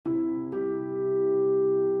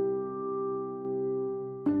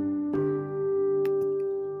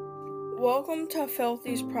Welcome to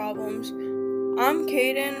Filthy's Problems. I'm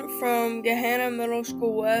Caden from Gahanna Middle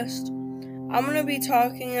School West. I'm going to be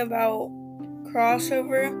talking about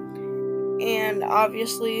crossover and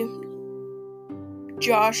obviously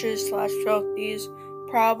Josh's / Filthy's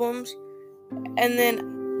problems. And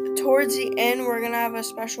then towards the end, we're going to have a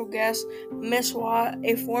special guest, Miss Watt,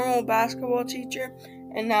 a former basketball teacher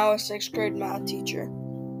and now a 6th grade math teacher.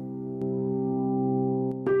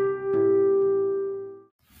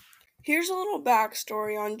 Here's a little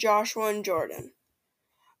backstory on Joshua and Jordan.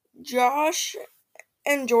 Josh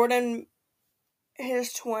and Jordan,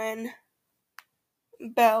 his twin,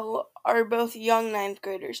 Bell, are both young 9th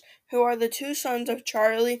graders, who are the two sons of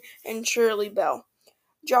Charlie and Shirley Bell.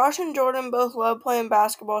 Josh and Jordan both loved playing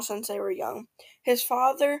basketball since they were young. His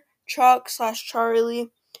father, Chuck / Charlie,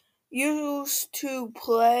 used to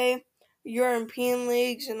play European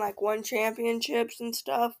leagues and won championships and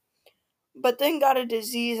stuff, but then got a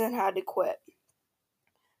disease and had to quit.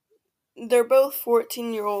 They're both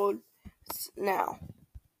 14-year-olds now.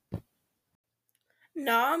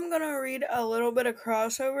 Now I'm going to read a little bit of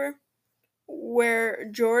crossover where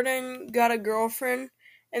Jordan got a girlfriend,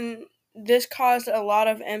 and this caused a lot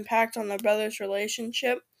of impact on the brothers'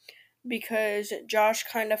 relationship because Josh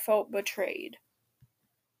kind of felt betrayed.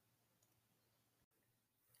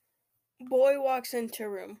 Boy walks into a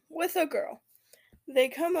room with a girl. They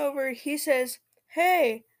come over, he says,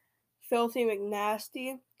 "Hey, Filthy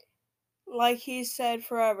McNasty," like he's said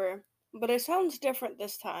forever, but it sounds different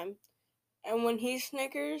this time. And when he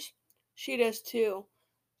snickers, she does too.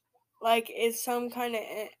 Like it's some kind of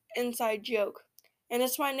inside joke. And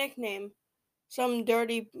it's my nickname. Some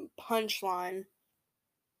dirty punchline.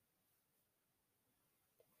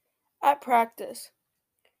 At practice,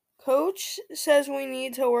 Coach says we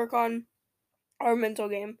need to work on our mental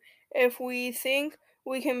game. If we think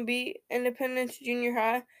we can beat Independence Junior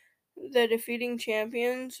High, the defeating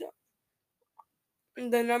champions,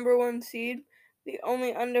 the number 1 seed, the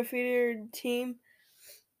only undefeated team,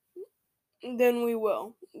 then we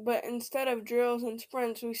will. But instead of drills and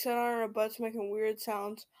sprints, we sit on our butts making weird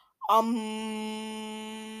sounds, and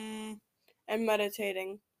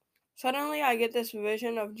meditating. Suddenly, I get this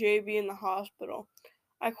vision of JB in the hospital.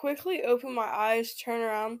 I quickly open my eyes, turn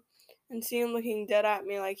around, and see him looking dead at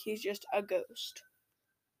me like he's just a ghost.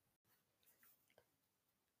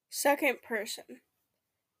 Second person.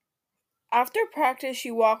 After practice,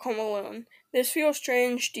 you walk home alone. This feels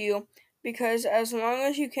strange to you because as long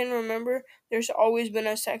as you can remember, there's always been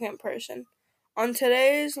a second person. On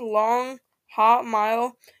today's long, hot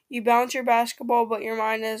mile, you bounce your basketball, but your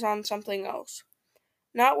mind is on something else.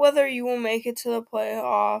 Not whether you will make it to the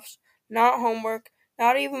playoffs, not homework,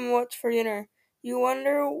 not even what's for dinner. You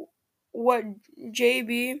wonder what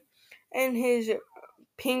JB and his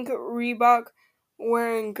pink Reebok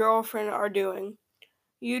wearing girlfriend are doing.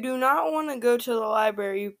 You do not want to go to the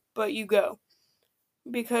library, but you go,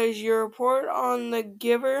 because your report on the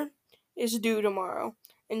giver is due tomorrow,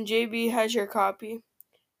 and JB has your copy.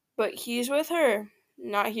 But he's with her,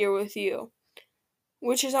 not here with you.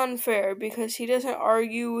 Which is unfair, because he doesn't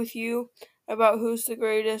argue with you about who's the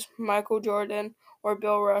greatest, Michael Jordan or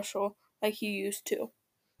Bill Russell, like he used to.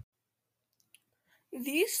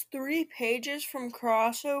 These 3 pages from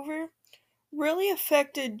crossover really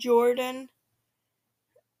affected Jordan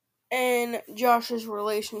and Josh's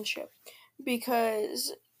relationship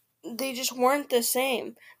because they just weren't the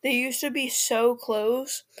same. They used to be so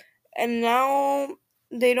close, and now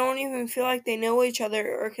they don't even feel like they know each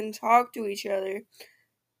other or can talk to each other.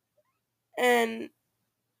 And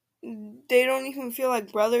they don't even feel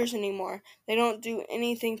like brothers anymore. They don't do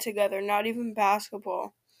anything together, not even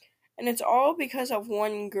basketball. And it's all because of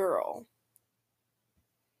one girl.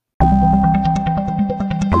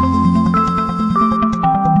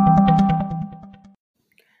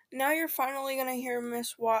 Now you're finally going to hear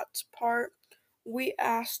Miss Watt's part. We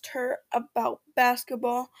asked her about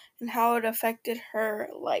basketball and how it affected her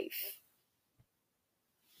life.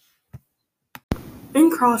 In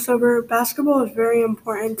crossover, basketball is very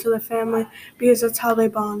important to the family because that's how they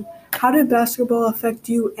bond. How did basketball affect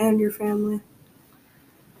you and your family?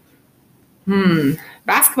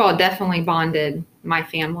 Basketball definitely bonded my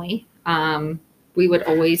family. We would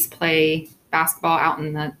always play basketball out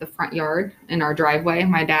in the front yard in our driveway.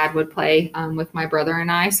 My dad would play with my brother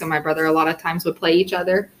and I. So my brother a lot of times would play each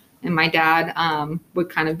other, and my dad would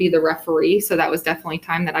kind of be the referee. So that was definitely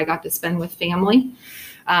time that I got to spend with family.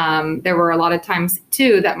 There were a lot of times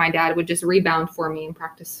too that my dad would just rebound for me and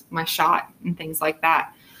practice my shot and things like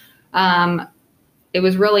that. It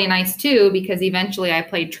was really nice too because eventually I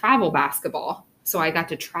played travel basketball. So I got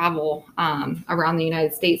to travel around the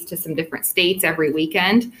United States to some different states every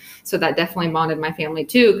weekend. So that definitely bonded my family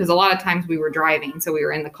too, because a lot of times we were driving. So we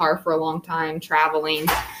were in the car for a long time, traveling.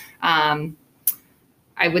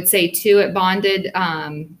 I would say too, it bonded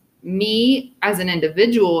me as an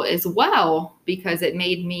individual as well, because it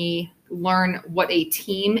made me learn what a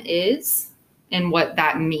team is and what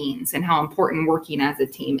that means and how important working as a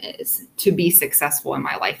team is to be successful in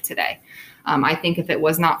my life today. I think if it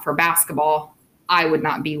was not for basketball, I would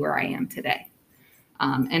not be where I am today.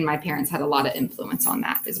 And my parents had a lot of influence on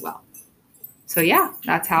that as well. So yeah,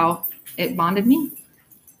 that's how it bonded me.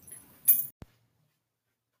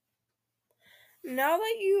 Now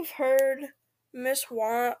that you've heard Miss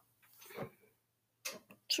Want's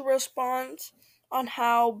response on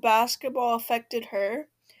how basketball affected her,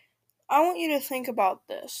 I want you to think about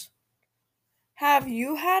this. Have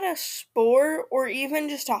you had a sport or even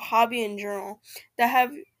just a hobby in general that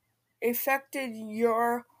have affected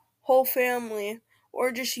your whole family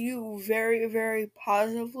or just you very, very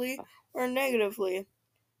positively or negatively?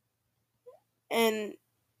 And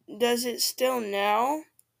does it still now?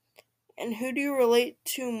 And who do you relate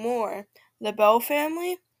to more, the Bell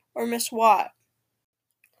family or Miss Watt?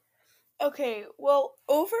 Okay, well,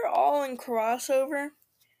 overall in Crossover,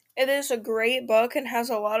 it is a great book and has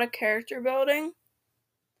a lot of character building.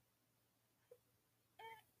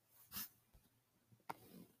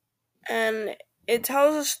 And it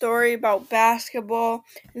tells a story about basketball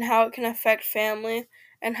and how it can affect family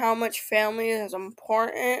and how much family is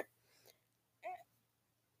important.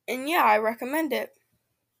 And yeah, I recommend it.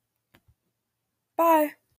 Bye.